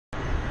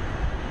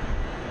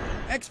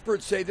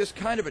Experts say this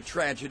kind of a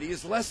tragedy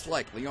is less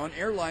likely on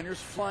airliners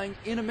flying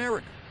in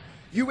America.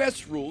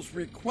 U.S. rules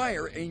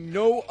require a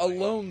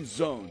no-alone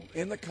zone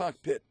in the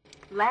cockpit.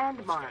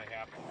 Landmark.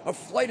 A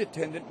flight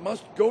attendant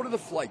must go to the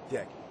flight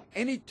deck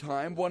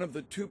anytime one of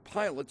the two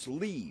pilots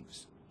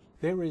leaves.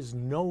 There is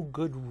no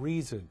good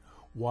reason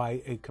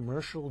why a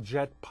commercial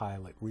jet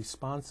pilot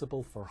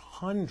responsible for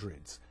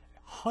hundreds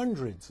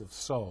of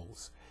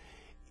souls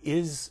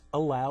is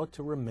allowed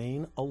to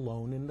remain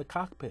alone in the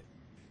cockpit.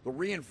 The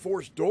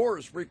reinforced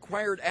doors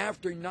required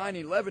after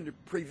 9/11 to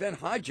prevent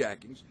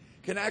hijackings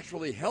can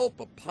actually help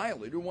a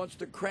pilot who wants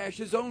to crash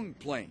his own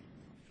plane.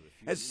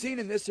 As seen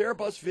in this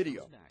Airbus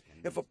video,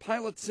 if a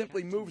pilot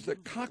simply moves the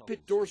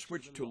cockpit door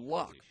switch to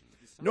lock,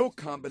 no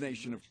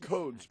combination of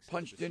codes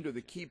punched into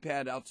the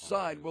keypad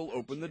outside will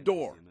open the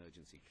door.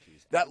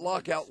 That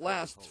lockout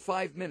lasts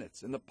 5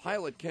 minutes, and the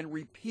pilot can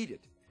repeat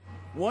it.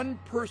 One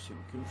person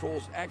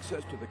controls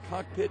access to the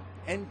cockpit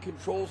and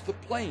controls the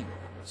plane.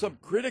 Some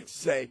critics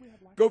say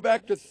go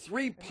back to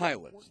 3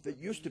 pilots that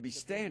used to be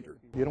standard.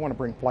 You don't want to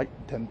bring flight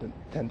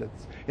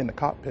attendants in the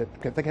cockpit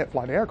because they can't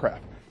fly the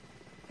aircraft.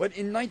 But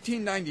in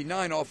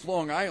 1999 off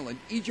Long Island,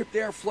 Egypt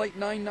Air Flight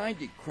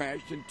 990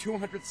 crashed and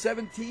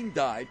 217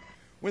 died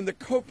when the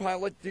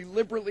co-pilot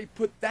deliberately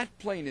put that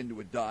plane into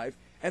a dive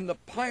and the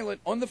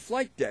pilot on the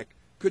flight deck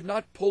could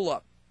not pull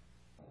up.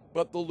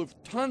 But the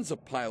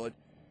Lufthansa pilot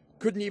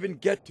couldn't even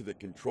get to the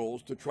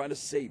controls to try to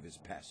save his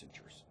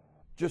passengers.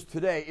 Just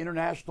today,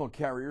 international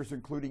carriers,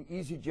 including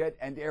EasyJet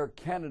and Air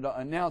Canada,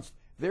 announced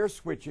they're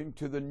switching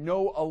to the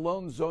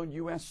no-alone zone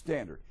U.S.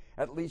 standard.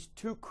 At least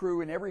 2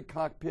 crew in every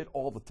cockpit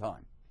all the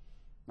time.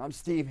 I'm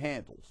Steve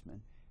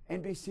Handelsman,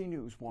 NBC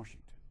News,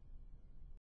 Washington.